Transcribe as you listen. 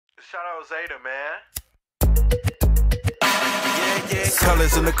Shout out ZTa, man.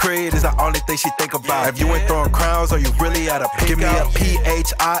 Colors in the crib is the only thing she think about. If you ain't throwing crowns, or you really out of pick. Give me a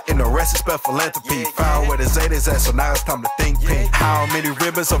PHI and the rest is spell philanthropy. Found where the ZTa's at, so now it's time to think pink. How many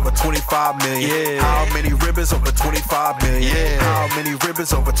ribbons over 25 million? How many ribbons over 25 million? How many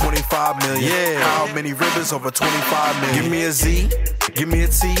ribbons over 25 million? How many ribbons over 25 million? Give me a Z, give me a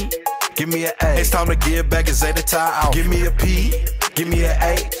T, give me an A. It's time to give back a ZTa out. Give me a P, give me an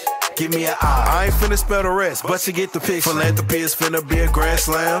H, give me an I. I ain't finna spell the rest, but you get the picture. Philanthropy is finna be a grand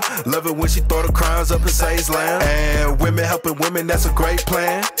slam. Love it when she throw the crowns up and says lamb. And women helping women, that's a great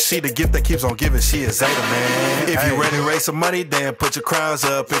plan. She the gift that keeps on giving, she is ZTa, man. If you ready to raise some money, then put your crowns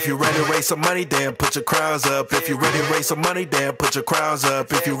up. If you ready to raise some money, then put your crowns up. If you ready to raise some money, then put your crowns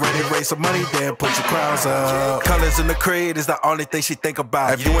up. If you ready to raise some money, then put your crowns up. Colors in the crib is the only thing she think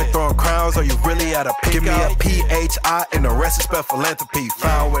about. If you ain't throwing crowns, or you really out of pick. Give me a PHI and the rest is spell philanthropy.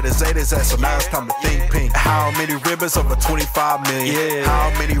 Found where the ZTa's at, so now it's time to think pink. How many ribbons over 25 million?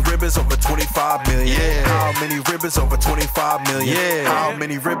 How many ribbons over 25 million? How many ribbons over 25 million? How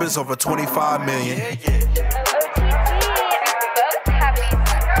many ribbons over 25 million?